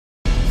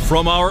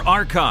From our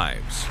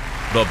archives,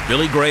 the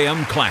Billy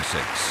Graham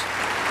Classics.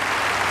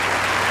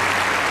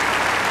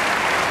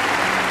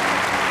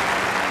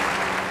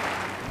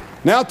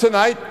 Now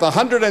tonight, the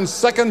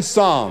 102nd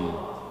Psalm,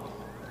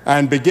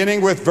 and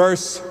beginning with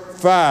verse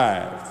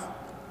 5.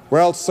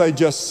 Well, say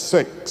just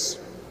 6.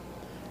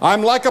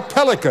 I'm like a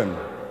pelican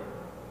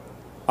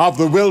of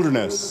the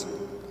wilderness.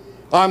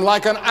 I'm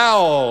like an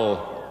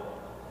owl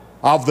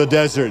of the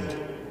desert.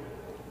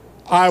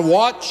 I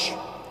watch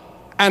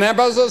and am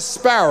as a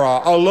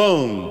sparrow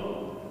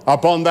alone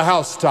upon the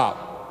housetop.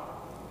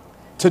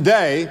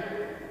 Today,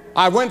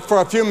 I went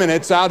for a few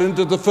minutes out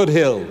into the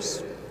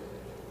foothills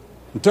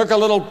and took a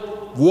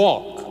little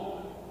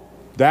walk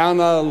down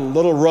a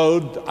little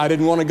road. I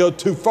didn't want to go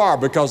too far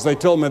because they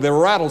told me there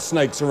were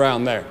rattlesnakes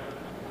around there.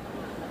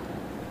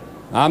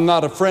 I'm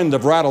not a friend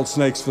of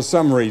rattlesnakes for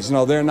some reason.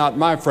 No, they're not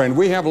my friend.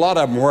 We have a lot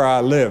of them where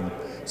I live,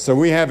 so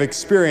we have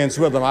experience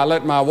with them. I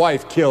let my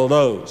wife kill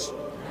those.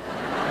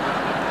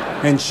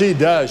 And she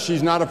does.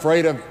 She's not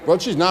afraid of, well,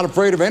 she's not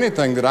afraid of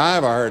anything that I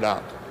ever heard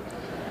of.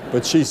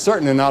 But she's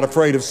certainly not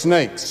afraid of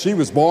snakes. She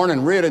was born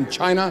and reared in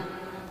China,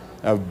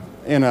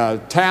 in a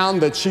town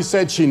that she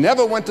said she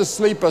never went to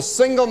sleep a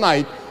single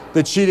night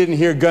that she didn't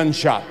hear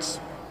gunshots.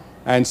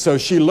 And so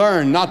she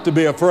learned not to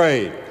be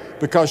afraid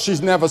because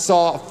she's never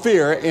saw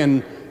fear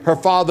in her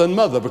father and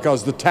mother,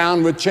 because the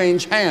town would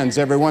change hands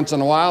every once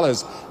in a while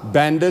as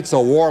bandits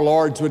or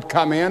warlords would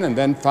come in, and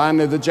then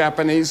finally the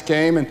Japanese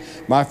came, and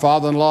my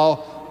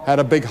father-in-law had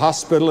a big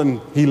hospital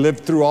and he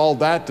lived through all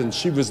that, and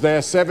she was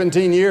there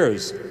 17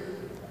 years.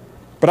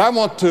 But I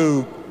want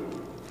to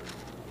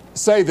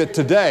say that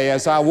today,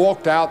 as I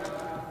walked out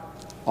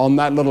on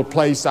that little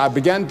place, I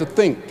began to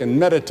think and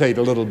meditate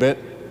a little bit,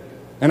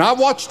 and I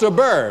watched a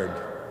bird.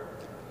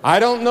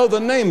 I don't know the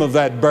name of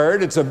that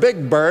bird. It's a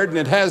big bird and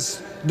it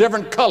has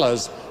different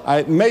colors.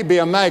 It may be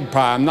a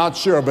magpie, I'm not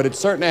sure, but it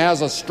certainly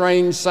has a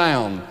strange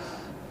sound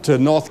to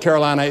North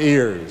Carolina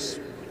ears.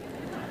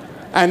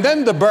 And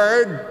then the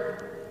bird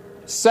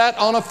sat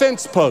on a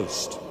fence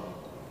post,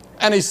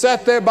 and he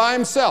sat there by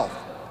himself.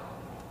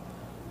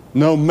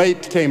 No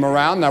mate came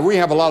around. Now, we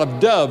have a lot of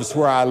doves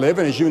where I live,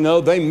 and as you know,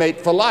 they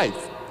mate for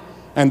life,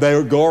 and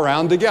they go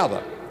around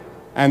together,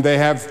 and they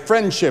have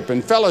friendship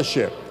and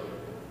fellowship,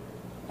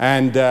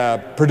 and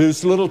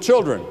produce little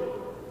children,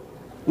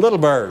 little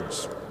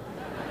birds.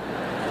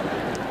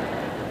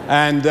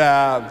 And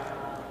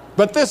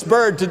but this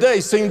bird today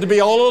seemed to be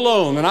all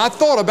alone, and I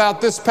thought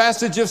about this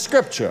passage of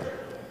Scripture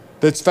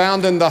that's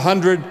found in the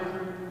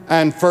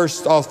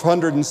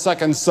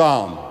 102nd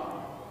Psalm.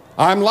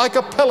 I'm like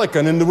a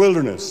pelican in the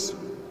wilderness.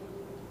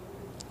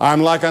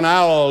 I'm like an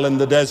owl in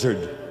the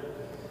desert.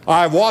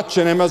 I watch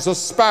and am as a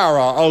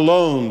sparrow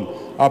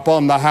alone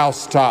upon the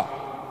housetop.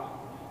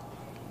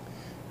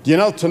 You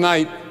know,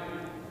 tonight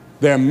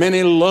there are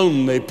many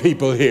lonely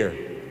people here.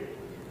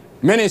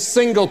 Many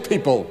single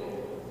people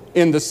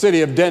in the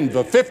city of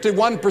Denver.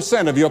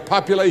 51% of your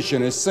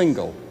population is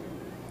single.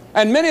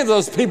 And many of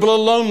those people are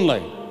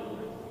lonely.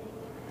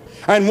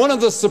 And one of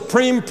the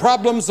supreme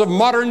problems of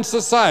modern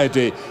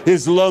society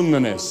is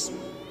loneliness.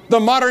 The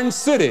modern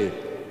city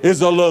is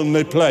a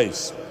lonely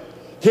place.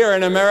 Here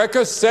in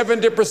America,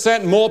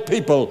 70% more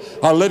people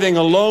are living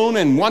alone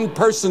in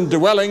one-person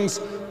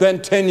dwellings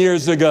than 10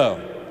 years ago.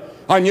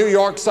 A New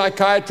York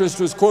psychiatrist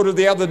was quoted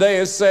the other day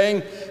as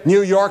saying,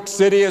 New York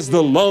City is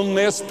the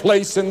loneliest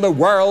place in the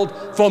world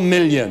for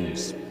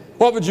millions.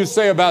 What would you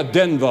say about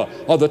Denver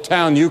or the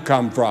town you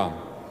come from?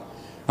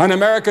 An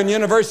American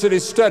university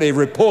study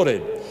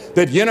reported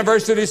that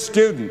university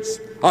students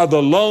are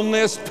the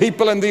loneliest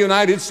people in the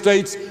United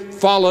States,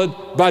 followed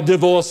by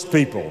divorced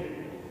people.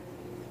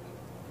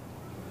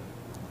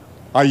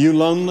 Are you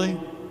lonely?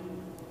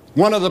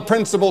 One of the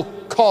principal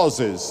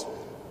causes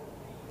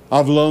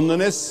of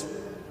loneliness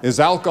is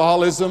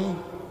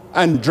alcoholism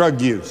and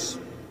drug use.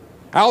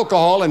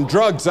 Alcohol and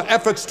drugs are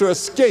efforts to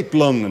escape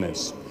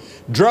loneliness.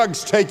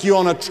 Drugs take you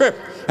on a trip,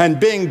 and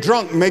being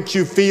drunk makes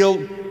you feel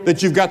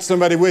that you've got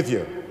somebody with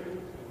you.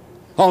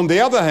 On the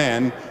other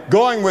hand,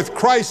 going with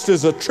Christ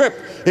is a trip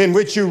in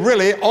which you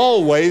really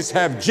always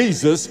have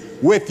Jesus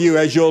with you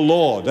as your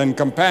Lord and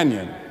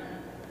companion.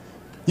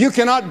 You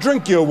cannot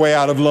drink your way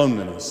out of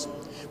loneliness.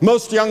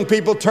 Most young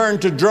people turn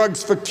to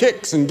drugs for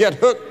kicks and get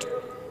hooked,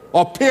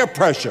 or peer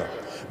pressure.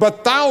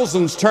 But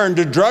thousands turn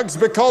to drugs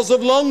because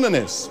of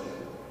loneliness.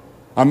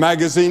 A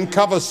magazine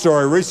cover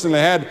story recently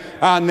had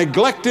our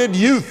neglected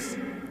youth.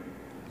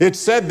 It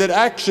said that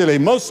actually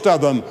most of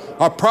them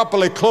are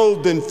properly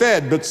clothed and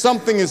fed, but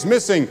something is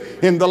missing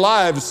in the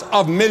lives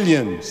of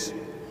millions.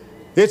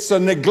 It's a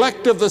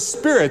neglect of the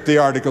spirit, the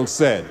article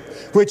said,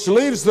 which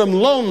leaves them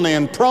lonely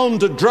and prone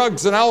to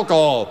drugs and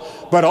alcohol,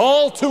 but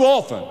all too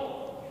often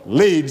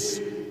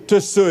leads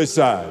to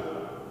suicide.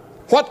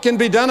 What can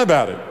be done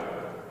about it?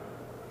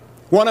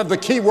 One of the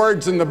key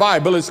words in the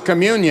Bible is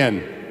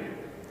communion,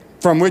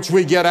 from which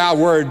we get our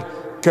word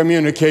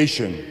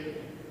communication.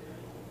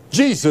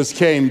 Jesus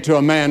came to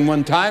a man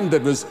one time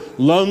that was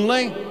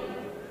lonely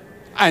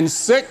and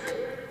sick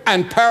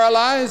and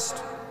paralyzed.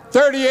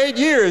 38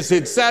 years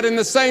he'd sat in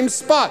the same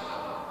spot.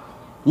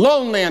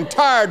 lonely and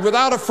tired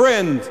without a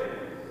friend.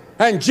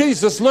 And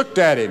Jesus looked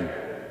at him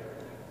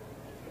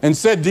and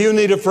said, "Do you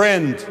need a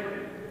friend?"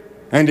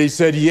 And he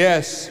said,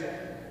 "Yes."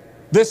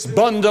 This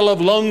bundle of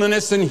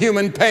loneliness and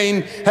human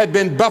pain had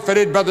been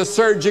buffeted by the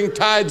surging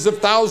tides of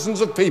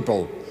thousands of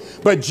people.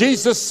 But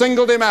Jesus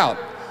singled him out.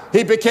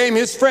 He became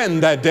his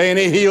friend that day and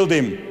he healed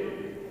him.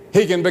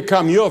 He can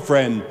become your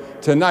friend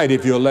tonight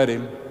if you'll let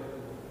him.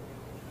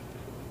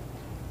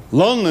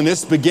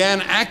 Loneliness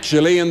began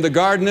actually in the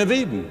Garden of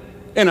Eden,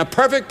 in a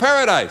perfect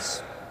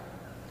paradise,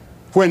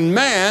 when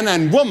man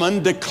and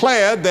woman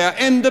declared their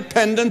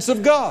independence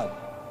of God.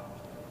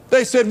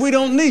 They said, "We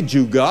don't need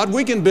you, God.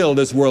 We can build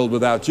this world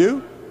without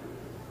you."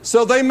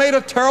 So they made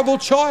a terrible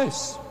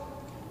choice.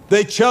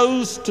 They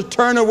chose to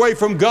turn away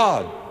from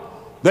God.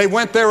 They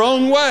went their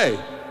own way,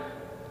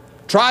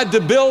 tried to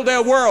build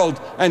their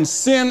world, and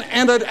sin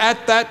entered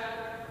at that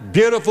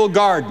beautiful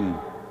garden.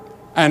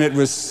 And it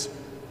was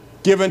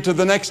given to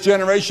the next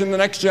generation, the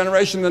next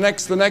generation, the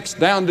next,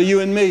 down to you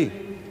and me.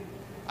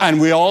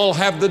 And we all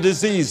have the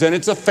disease, and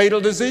it's a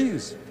fatal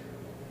disease.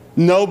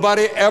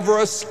 Nobody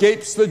ever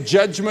escapes the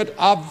judgment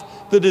of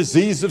the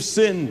disease of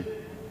sin.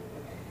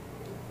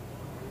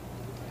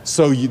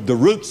 So the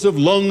roots of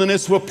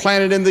loneliness were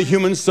planted in the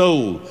human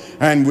soul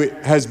and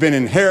has been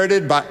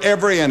inherited by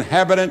every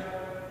inhabitant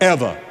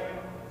ever.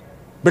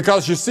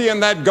 Because you see, in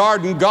that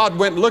garden, God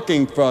went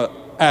looking for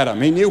Adam.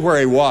 He knew where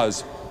he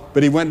was,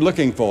 but he went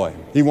looking for him.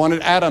 He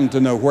wanted Adam to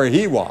know where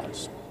he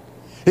was.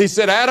 He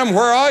said, "Adam,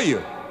 where are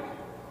you?"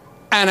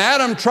 And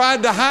Adam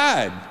tried to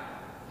hide.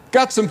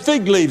 Got some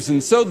fig leaves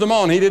and sewed them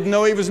on. He didn't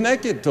know he was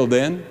naked till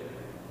then.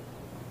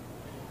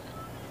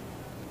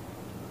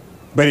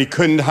 But he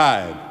couldn't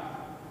hide.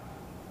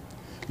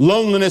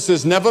 Loneliness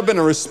has never been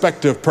a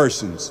respecter of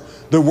persons.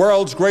 The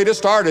world's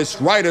greatest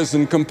artists, writers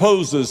and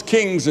composers,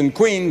 kings and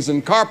queens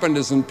and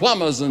carpenters and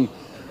plumbers and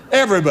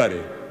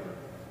everybody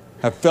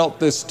have felt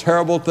this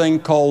terrible thing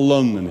called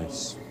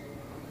loneliness.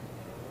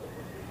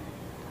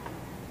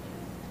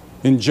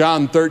 In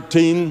John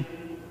 13,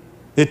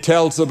 it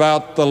tells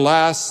about the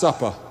Last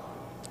Supper.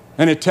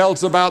 And it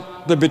tells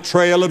about the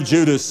betrayal of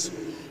Judas.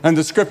 And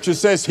the scripture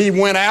says he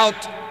went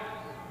out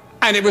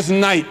and it was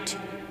night.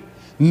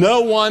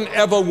 No one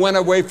ever went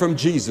away from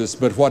Jesus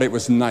but what it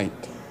was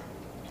night.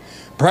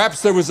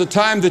 Perhaps there was a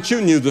time that you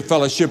knew the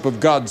fellowship of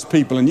God's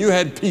people and you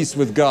had peace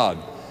with God.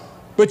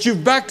 But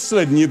you've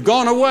backslidden, you've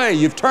gone away,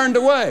 you've turned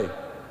away.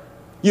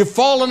 You've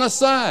fallen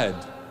aside.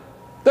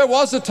 There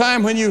was a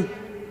time when you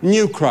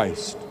knew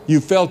Christ. You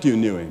felt you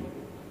knew him.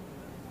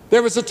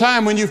 There was a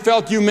time when you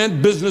felt you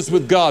meant business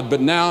with God, but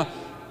now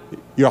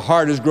your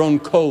heart has grown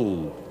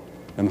cold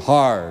and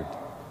hard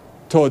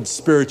towards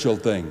spiritual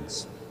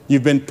things.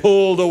 You've been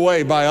pulled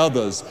away by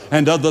others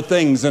and other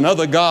things and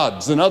other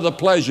gods and other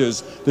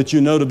pleasures that you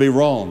know to be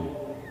wrong.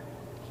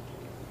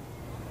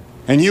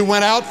 And you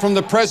went out from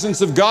the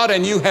presence of God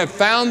and you have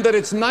found that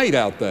it's night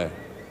out there.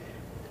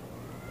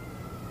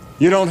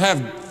 You don't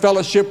have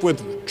fellowship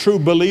with true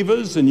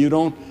believers and you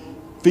don't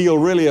feel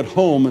really at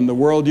home in the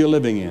world you're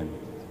living in.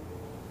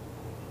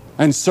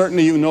 And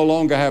certainly you no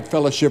longer have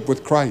fellowship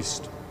with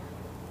Christ.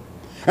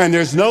 And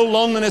there's no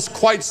loneliness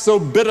quite so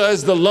bitter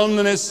as the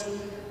loneliness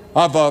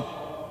of a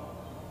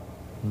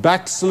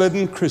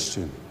backslidden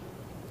Christian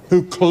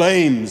who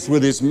claims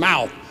with his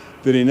mouth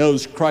that he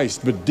knows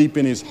Christ, but deep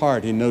in his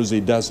heart he knows he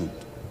doesn't.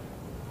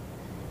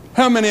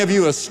 How many of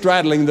you are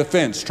straddling the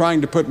fence,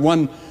 trying to put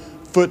one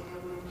foot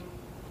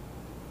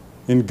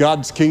in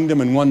God's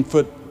kingdom and one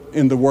foot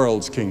in the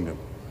world's kingdom?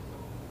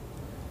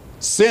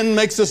 Sin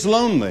makes us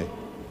lonely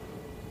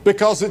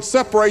because it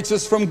separates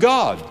us from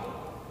God.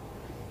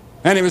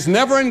 And it was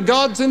never in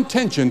God's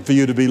intention for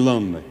you to be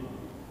lonely.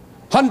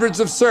 Hundreds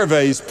of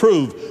surveys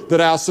prove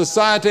that our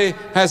society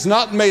has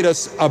not made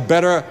us a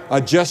better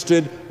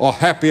adjusted or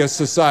happier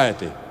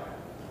society.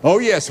 Oh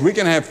yes, we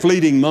can have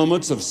fleeting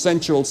moments of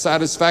sensual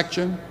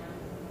satisfaction,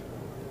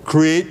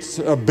 create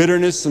a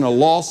bitterness and a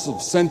loss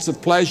of sense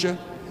of pleasure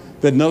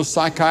that no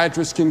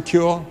psychiatrist can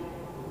cure.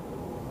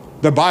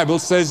 The Bible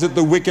says that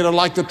the wicked are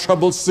like the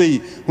troubled sea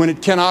when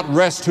it cannot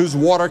rest, whose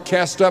water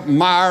cast up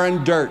mire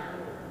and dirt.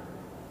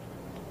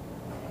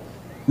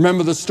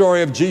 Remember the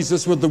story of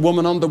Jesus with the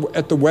woman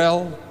at the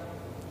well?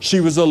 She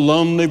was a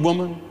lonely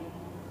woman.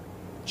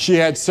 She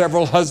had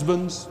several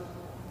husbands,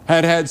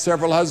 had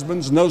several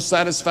husbands, no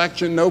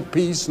satisfaction, no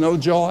peace, no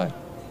joy.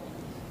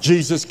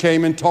 Jesus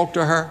came and talked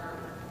to her,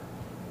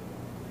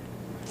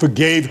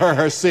 forgave her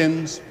her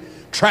sins,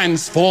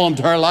 transformed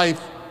her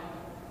life,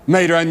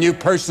 made her a new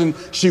person.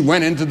 She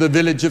went into the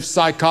village of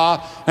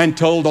Sychar and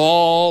told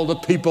all the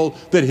people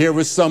that here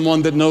was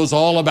someone that knows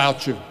all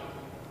about you.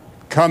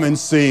 Come and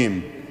see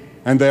him.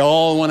 And they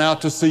all went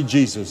out to see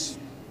Jesus.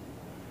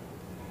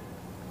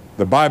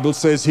 The Bible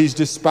says he's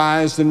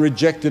despised and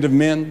rejected of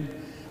men,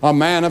 a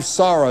man of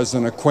sorrows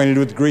and acquainted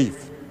with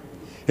grief.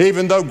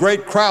 Even though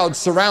great crowds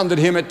surrounded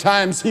him, at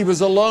times he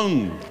was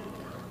alone.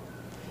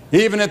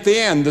 Even at the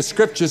end, the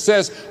scripture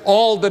says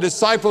all the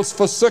disciples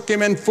forsook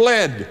him and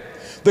fled.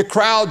 The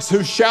crowds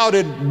who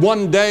shouted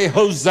one day,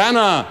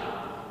 Hosanna,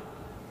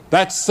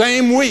 that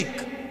same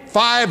week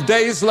 5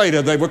 days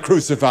later, they were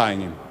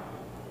crucifying him.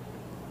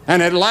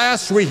 And at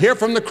last we hear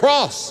from the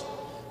cross,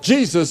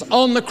 Jesus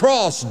on the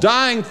cross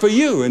dying for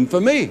you and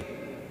for me.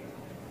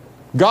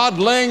 God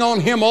laying on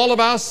him all of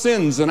our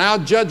sins and our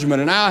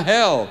judgment and our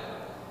hell,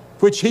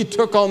 which he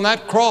took on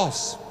that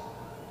cross.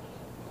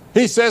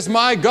 He says,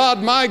 my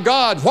God,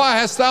 why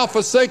hast thou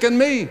forsaken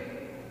me?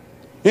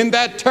 In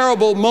that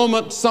terrible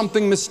moment,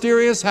 something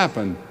mysterious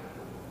happened.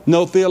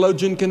 No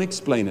theologian can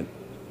explain it.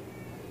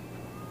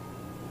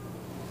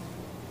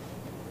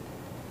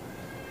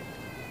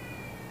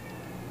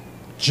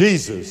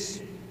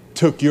 Jesus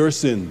took your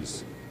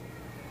sins,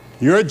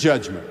 your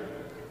judgment,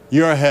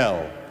 your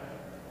hell.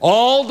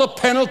 All the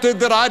penalty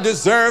that I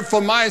deserved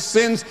for my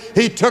sins,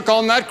 he took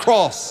on that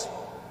cross.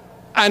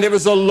 And it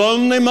was a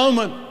lonely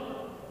moment,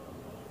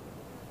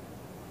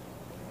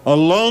 a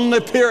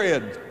lonely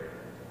period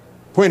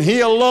when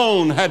he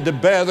alone had to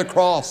bear the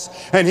cross,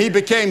 and he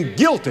became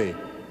guilty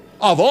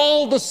of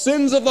all the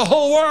sins of the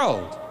whole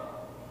world.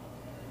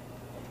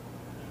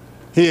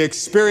 He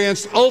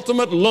experienced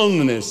ultimate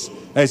loneliness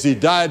as he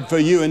died for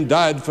you and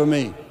died for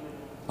me.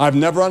 I've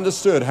never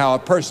understood how a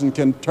person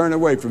can turn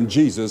away from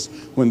Jesus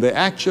when they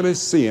actually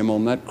see him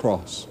on that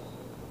cross,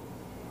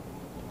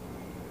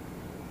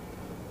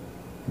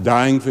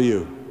 dying for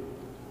you,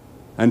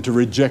 and to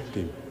reject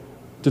him,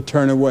 to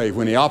turn away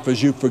when he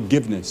offers you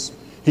forgiveness.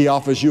 He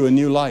offers you a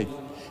new life.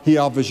 He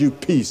offers you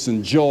peace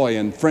and joy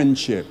and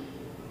friendship,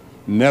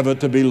 never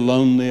to be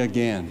lonely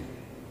again.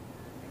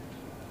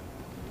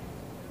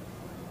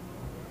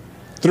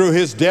 Through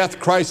his death,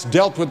 Christ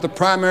dealt with the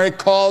primary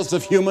cause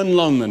of human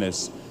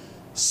loneliness,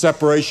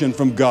 separation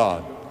from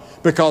God.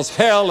 Because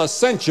hell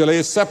essentially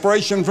is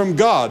separation from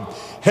God.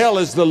 Hell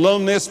is the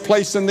loneliest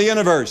place in the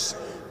universe.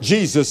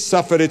 Jesus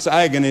suffered its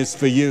agonies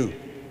for you.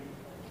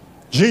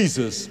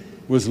 Jesus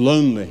was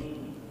lonely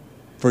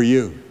for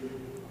you.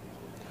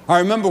 I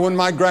remember when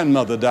my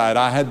grandmother died,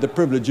 I had the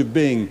privilege of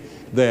being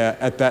there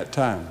at that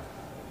time.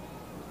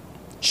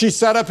 She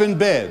sat up in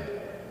bed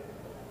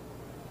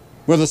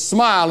with a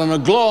smile and a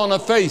glow on her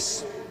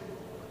face.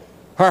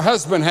 Her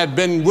husband had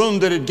been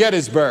wounded at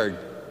Gettysburg,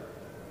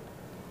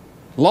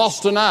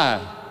 lost an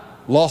eye,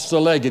 lost a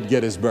leg at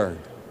Gettysburg.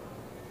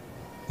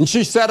 And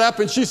she sat up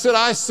and she said,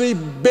 I see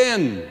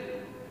Ben,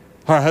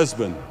 her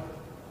husband,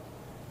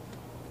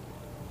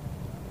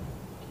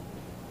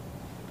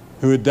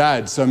 who had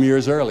died some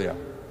years earlier.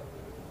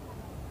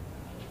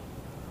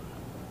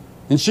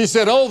 And she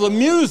said, oh, the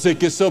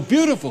music is so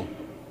beautiful.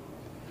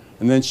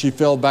 And then she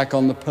fell back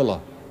on the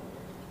pillow,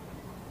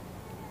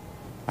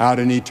 out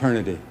in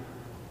eternity.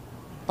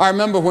 I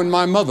remember when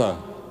my mother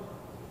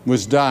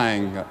was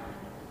dying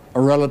a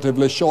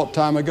relatively short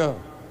time ago,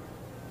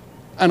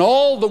 and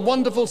all the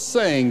wonderful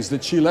sayings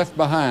that she left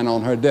behind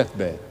on her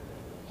deathbed,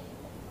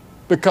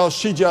 because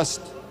she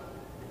just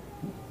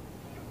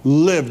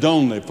lived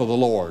only for the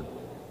Lord.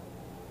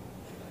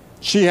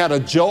 She had a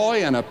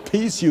joy and a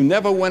peace. You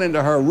never went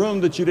into her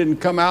room that you didn't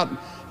come out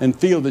and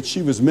feel that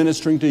she was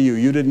ministering to you.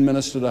 You didn't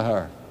minister to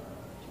her.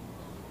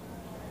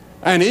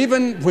 And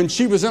even when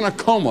she was in a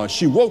coma,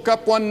 she woke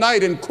up one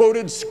night and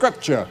quoted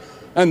scripture,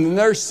 and the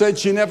nurse said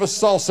she never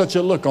saw such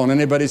a look on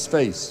anybody's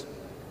face,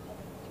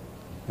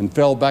 and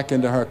fell back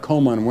into her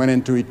coma and went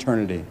into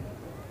eternity.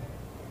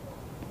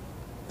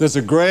 There's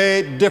a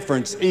great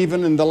difference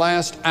even in the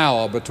last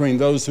hour between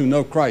those who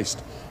know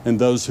Christ and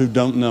those who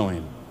don't know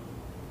him.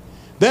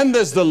 Then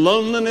there's the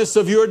loneliness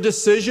of your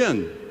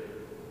decision.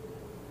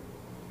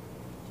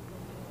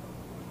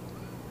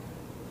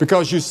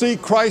 Because you see,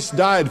 Christ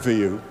died for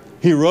you.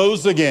 He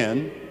rose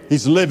again.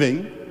 He's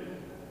living.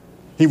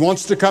 He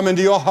wants to come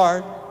into your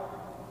heart.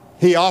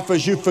 He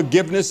offers you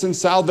forgiveness and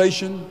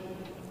salvation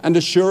and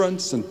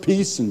assurance and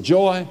peace and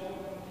joy.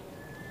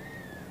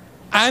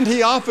 And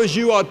he offers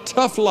you a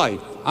tough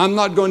life. I'm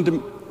not going to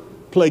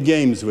play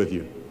games with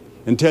you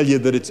and tell you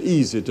that it's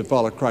easy to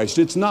follow Christ.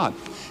 It's not.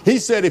 He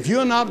said, if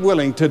you're not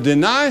willing to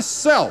deny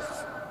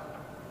self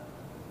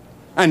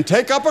and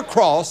take up a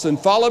cross and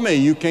follow me,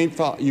 you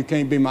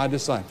can't be my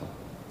disciple.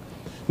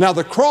 Now,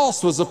 the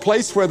cross was a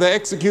place where they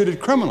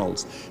executed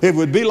criminals. It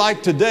would be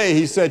like today,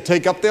 he said,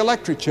 take up the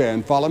electric chair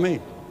and follow me.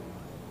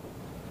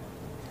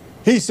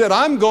 He said,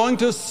 I'm going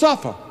to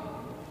suffer.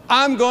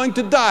 I'm going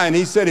to die. And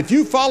he said, if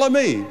you follow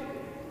me,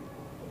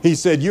 he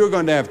said, you're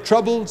going to have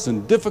troubles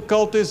and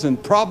difficulties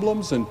and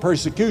problems and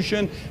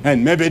persecution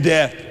and maybe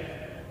death.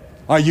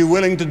 Are you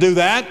willing to do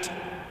that?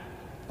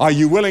 Are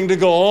you willing to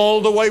go all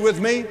the way with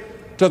me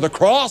to the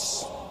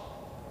cross?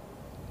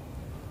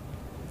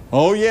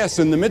 Oh yes,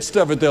 in the midst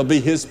of it, there'll be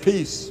his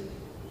peace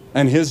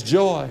and his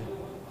joy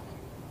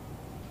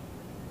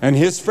and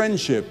his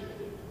friendship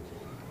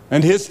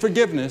and his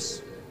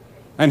forgiveness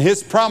and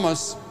his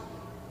promise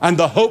and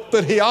the hope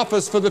that he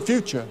offers for the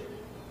future.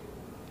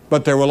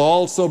 But there will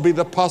also be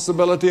the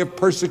possibility of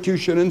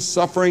persecution and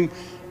suffering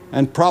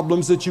and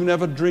problems that you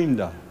never dreamed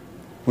of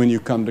when you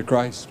come to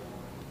Christ.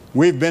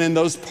 We've been in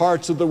those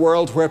parts of the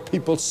world where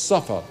people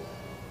suffer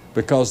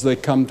because they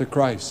come to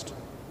Christ.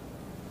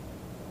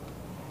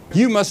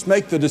 You must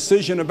make the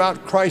decision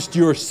about Christ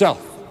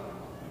yourself.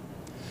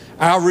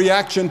 Our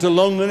reaction to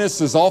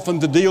loneliness is often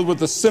to deal with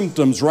the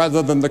symptoms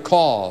rather than the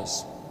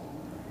cause.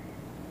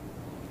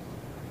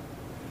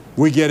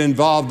 We get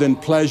involved in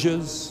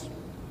pleasures,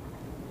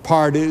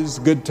 parties,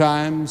 good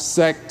times,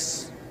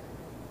 sex.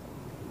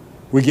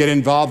 We get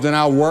involved in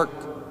our work.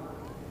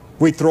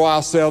 We throw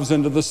ourselves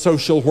into the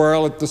social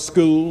whirl at the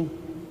school.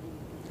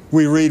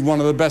 We read one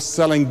of the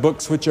best-selling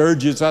books which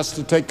urges us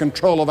to take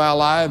control of our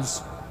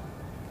lives.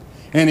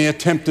 Any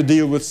attempt to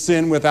deal with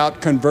sin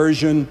without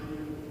conversion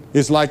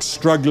is like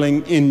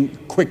struggling in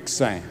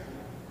quicksand.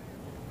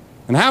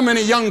 And how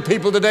many young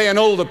people today and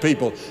older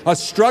people are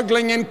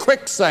struggling in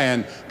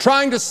quicksand,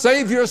 trying to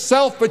save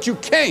yourself, but you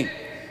can't.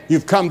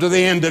 You've come to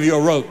the end of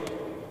your rope.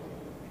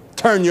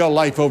 Turn your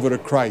life over to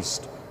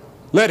Christ.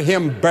 Let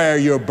Him bear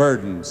your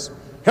burdens,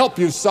 help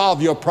you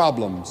solve your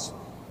problems,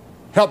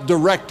 help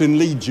direct and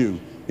lead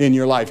you in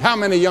your life. How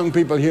many young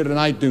people here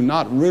tonight do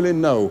not really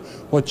know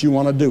what you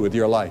want to do with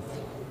your life?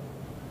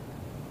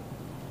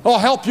 Or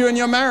help you in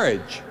your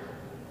marriage,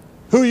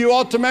 who you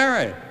ought to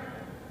marry.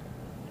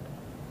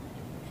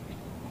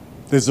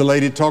 There's a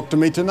lady talked to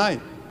me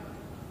tonight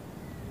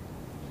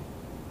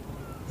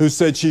who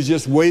said she's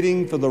just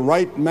waiting for the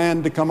right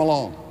man to come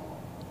along.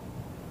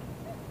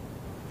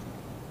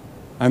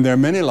 And there are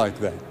many like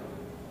that.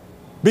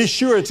 Be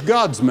sure it's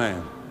God's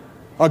man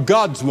or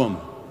God's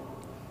woman.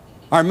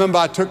 I remember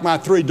I took my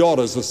 3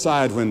 daughters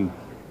aside when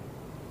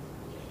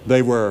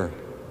they were,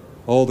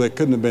 they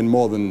couldn't have been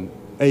more than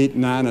 8,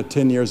 9, or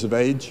 10 years of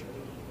age.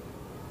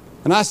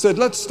 And I said,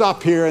 let's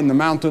stop here in the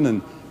mountain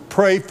and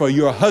pray for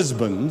your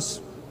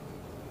husbands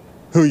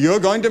who you're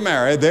going to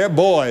marry. They're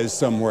boys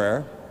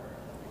somewhere.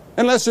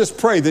 And let's just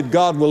pray that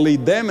God will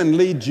lead them and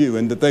lead you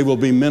and that they will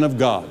be men of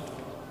God.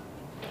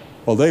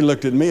 Well, they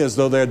looked at me as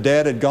though their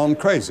dad had gone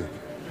crazy.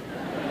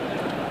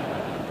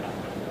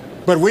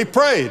 But we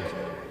prayed,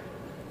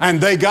 and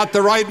they got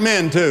the right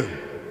men too.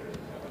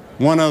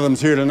 One of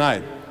them's here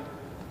tonight.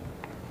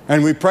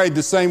 And we prayed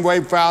the same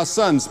way for our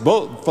sons.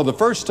 Both, for the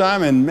first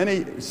time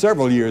in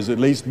several years at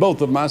least,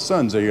 both of my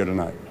sons are here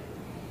tonight.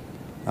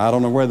 I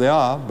don't know where they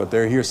are, but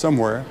they're here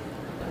somewhere.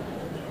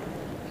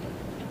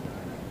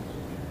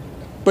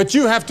 But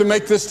you have to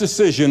make this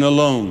decision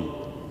alone.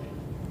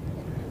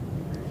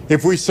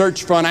 If we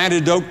search for an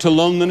antidote to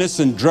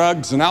loneliness in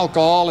drugs and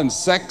alcohol and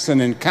sex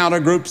and encounter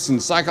groups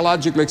and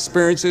psychological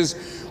experiences,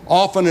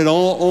 often it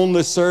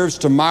only serves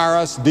to mire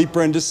us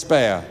deeper in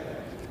despair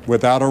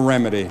without a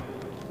remedy.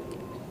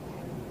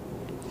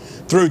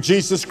 Through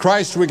Jesus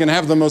Christ, we can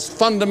have the most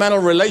fundamental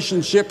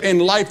relationship in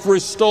life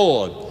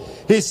restored.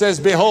 He says,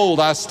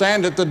 behold, I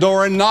stand at the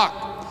door and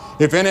knock.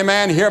 If any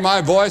man hear my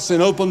voice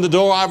and open the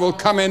door, I will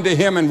come into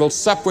him and will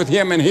sup with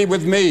him and he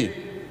with me.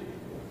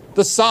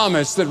 The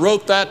psalmist that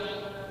wrote that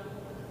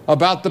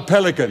about the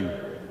pelican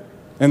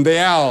and the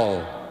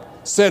owl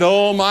said,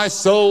 oh, my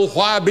soul,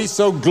 why be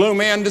so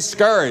gloomy and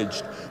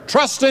discouraged?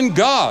 Trust in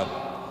God.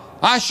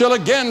 I shall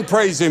again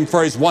praise Him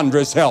for His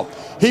wondrous help.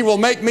 He will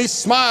make me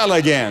smile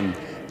again,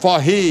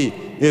 for He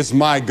is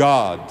my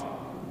God.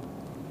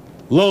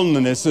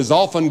 Loneliness is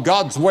often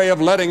God's way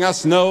of letting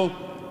us know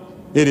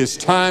it is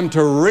time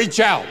to reach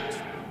out.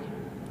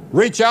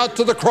 Reach out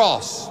to the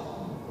cross.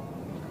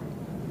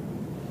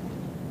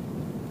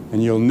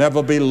 And you'll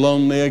never be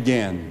lonely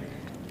again.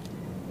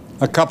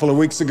 A couple of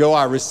weeks ago,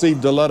 I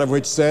received a letter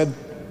which said,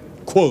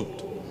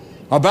 quote,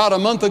 about a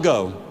month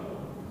ago,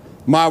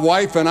 my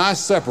wife and I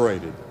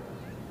separated.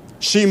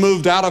 She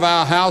moved out of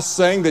our house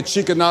saying that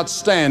she could not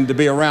stand to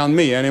be around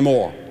me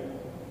anymore.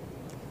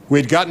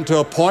 We'd gotten to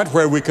a point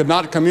where we could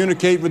not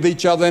communicate with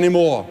each other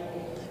anymore.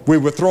 We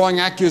were throwing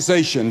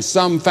accusations,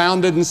 some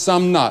founded and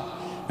some not,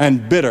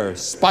 and bitter,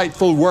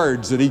 spiteful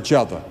words at each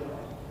other.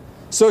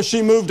 So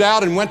she moved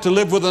out and went to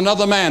live with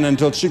another man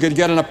until she could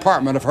get an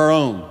apartment of her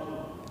own.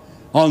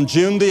 On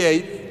June the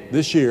 8th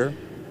this year,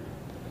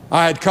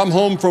 I had come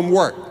home from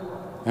work,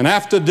 and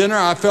after dinner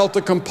I felt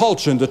a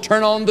compulsion to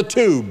turn on the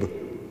tube.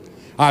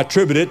 I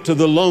attribute it to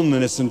the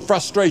loneliness and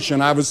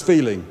frustration I was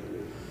feeling.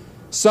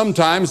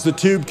 Sometimes the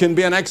tube can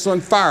be an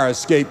excellent fire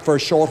escape for a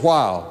short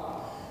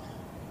while,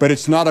 but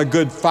it's not a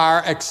good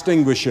fire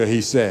extinguisher, he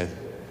said.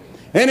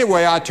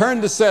 Anyway, I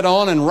turned the set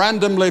on and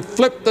randomly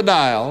flipped the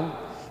dial.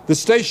 The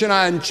station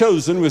I had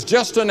chosen was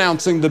just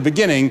announcing the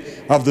beginning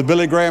of the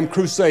Billy Graham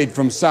Crusade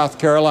from South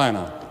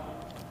Carolina.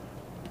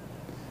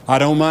 I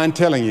don't mind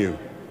telling you,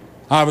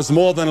 I was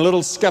more than a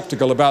little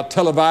skeptical about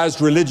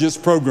televised religious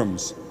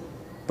programs,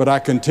 but I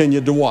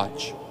continued to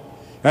watch.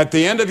 At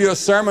the end of your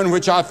sermon,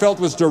 which I felt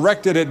was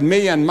directed at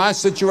me and my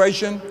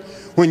situation,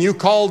 when you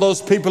called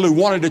those people who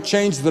wanted to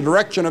change the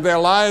direction of their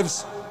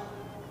lives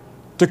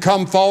to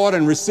come forward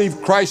and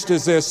receive Christ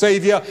as their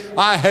Savior,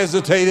 I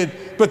hesitated,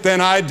 but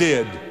then I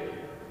did.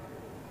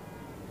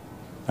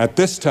 At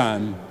this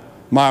time,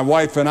 my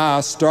wife and I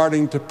are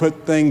starting to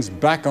put things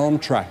back on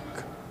track.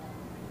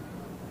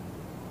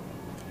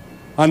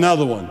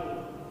 Another one.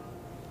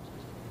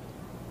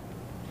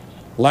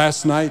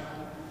 Last night,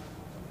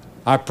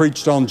 I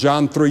preached on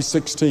John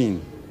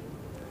 3:16,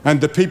 and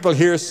the people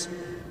here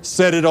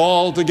said it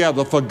all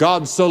together. For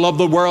God so loved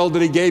the world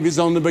that he gave his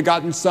only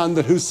begotten Son,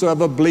 that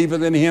whosoever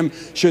believeth in him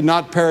should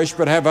not perish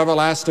but have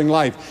everlasting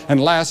life. And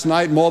last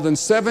night more than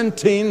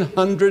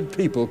 1,700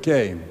 people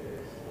came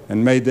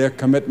and made their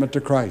commitment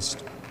to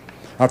Christ.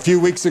 A few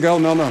weeks ago,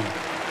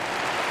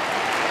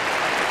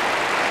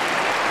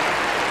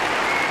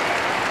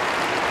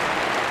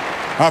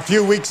 A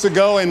few weeks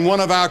ago in one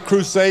of our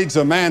crusades,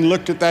 a man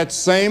looked at that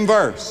same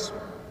verse,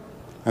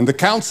 and the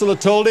counselor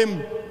told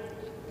him,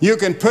 you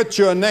can put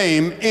your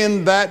name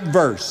in that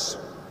verse.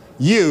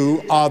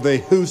 You are the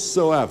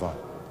whosoever.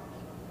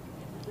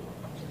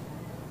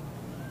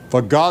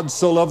 For God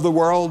so loved the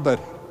world that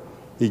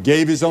he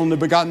gave his only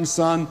begotten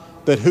Son,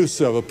 that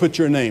whosoever, put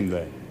your name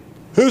there.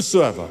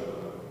 Whosoever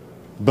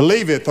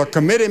believeth or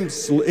commit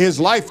his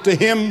life to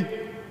him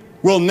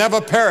will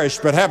never perish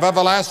but have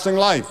everlasting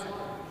life.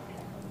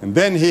 And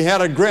then he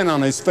had a grin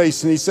on his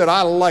face and he said,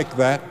 I like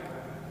that.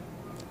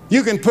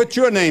 You can put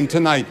your name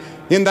tonight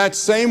in that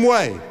same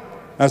way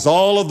as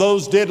all of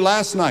those did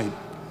last night.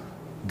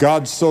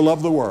 God so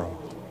loved the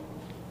world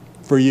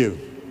for you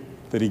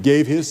that he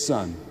gave his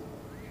Son.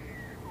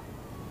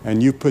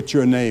 And you put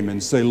your name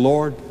and say,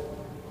 Lord,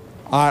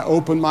 I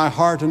open my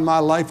heart and my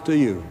life to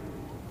you.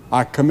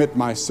 I commit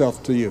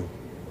myself to you.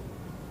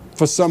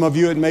 For some of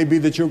you, it may be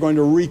that you're going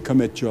to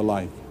recommit your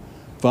life.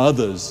 For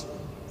others,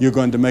 you're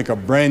going to make a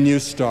brand new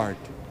start.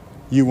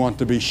 You want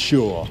to be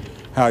sure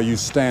how you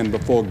stand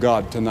before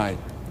God tonight.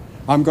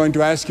 I'm going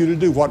to ask you to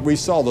do what we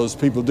saw those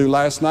people do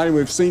last night, and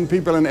we've seen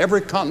people in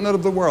every continent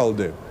of the world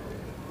do.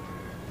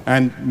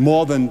 And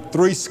more than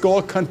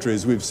 70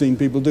 countries we've seen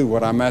people do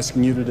what I'm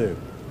asking you to do.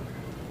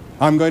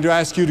 I'm going to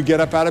ask you to get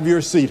up out of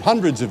your seat,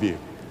 hundreds of you,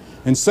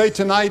 and say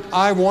tonight,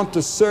 I want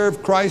to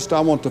serve Christ, I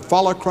want to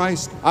follow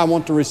Christ, I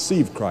want to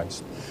receive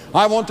Christ.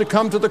 I want to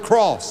come to the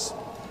cross.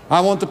 I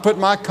want to put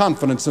my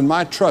confidence and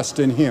my trust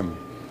in him.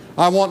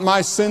 I want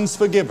my sins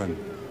forgiven.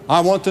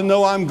 I want to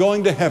know I'm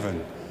going to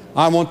heaven.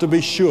 I want to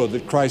be sure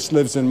that Christ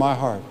lives in my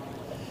heart.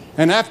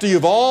 And after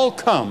you've all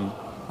come,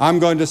 I'm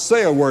going to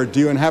say a word to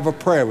you and have a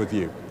prayer with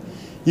you.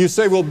 You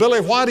say, well,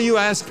 Billy, why do you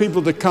ask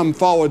people to come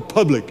forward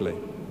publicly?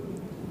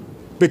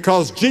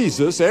 Because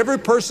Jesus, every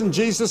person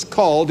Jesus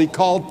called, he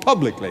called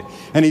publicly.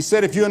 And he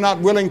said, if you're not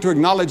willing to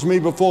acknowledge me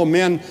before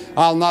men,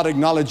 I'll not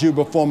acknowledge you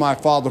before my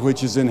Father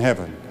which is in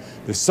heaven.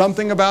 There's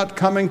something about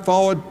coming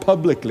forward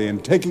publicly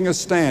and taking a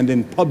stand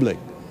in public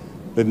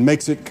that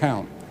makes it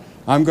count.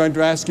 I'm going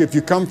to ask you, if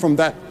you come from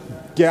that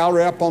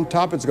gallery up on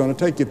top, it's going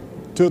to take you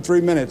 2 or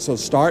 3 minutes, so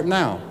start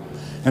now.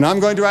 And I'm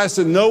going to ask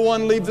that no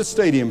one leave the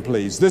stadium,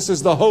 please. This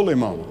is the holy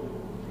moment.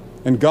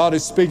 And God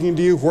is speaking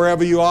to you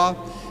wherever you are.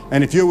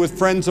 And if you're with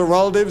friends or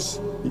relatives,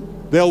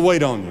 they'll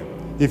wait on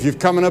you. If you've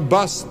come in a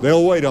bus,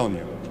 they'll wait on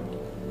you.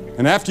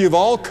 And after you've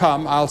all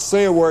come, I'll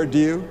say a word to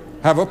you,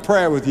 have a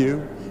prayer with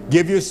you,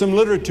 give you some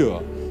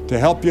literature to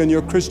help you in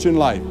your Christian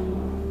life.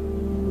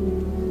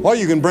 Or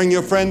you can bring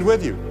your friend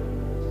with you.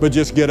 But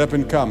just get up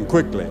and come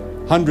quickly.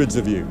 Hundreds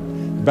of you.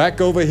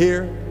 Back over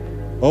here,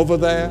 over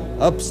there,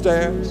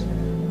 upstairs.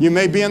 You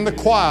may be in the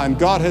choir and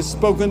God has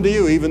spoken to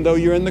you even though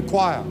you're in the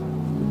choir.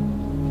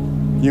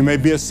 You may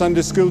be a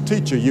Sunday school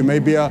teacher. You may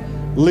be a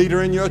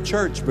leader in your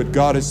church, but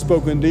God has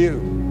spoken to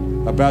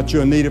you about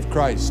your need of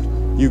Christ.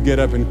 You get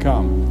up and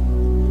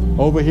come.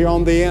 Over here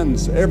on the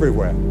ends,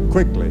 everywhere,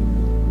 quickly.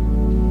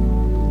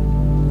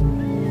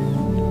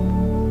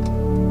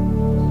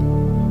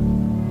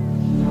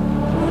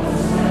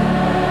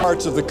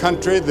 Parts of the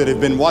country that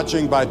have been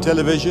watching by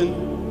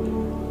television,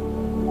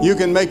 you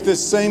can make this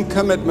same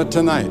commitment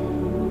tonight.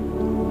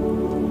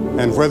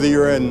 And whether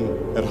you're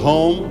at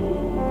home,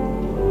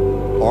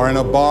 or in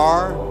a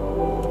bar,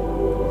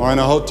 or in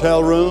a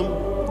hotel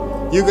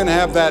room, you can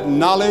have that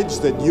knowledge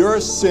that your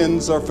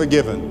sins are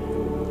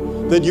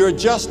forgiven, that you're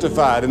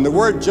justified. And the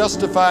word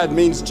justified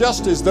means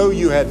just as though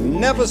you had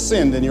never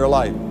sinned in your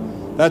life.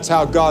 That's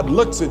how God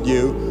looks at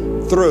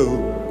you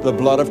through the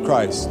blood of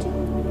Christ.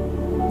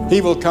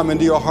 He will come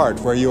into your heart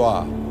where you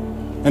are.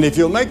 And if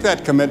you'll make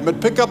that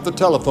commitment, pick up the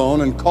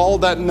telephone and call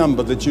that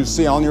number that you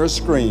see on your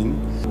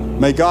screen.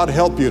 May God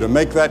help you to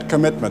make that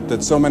commitment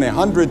that so many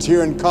hundreds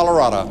here in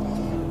Colorado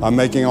are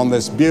making on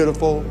this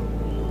beautiful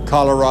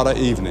Colorado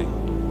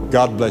evening.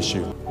 God bless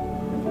you.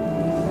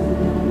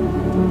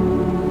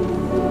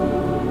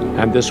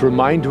 And this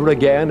reminder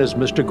again, as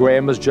Mr.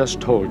 Graham has just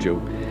told you,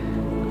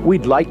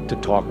 we'd like to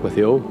talk with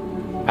you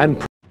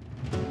and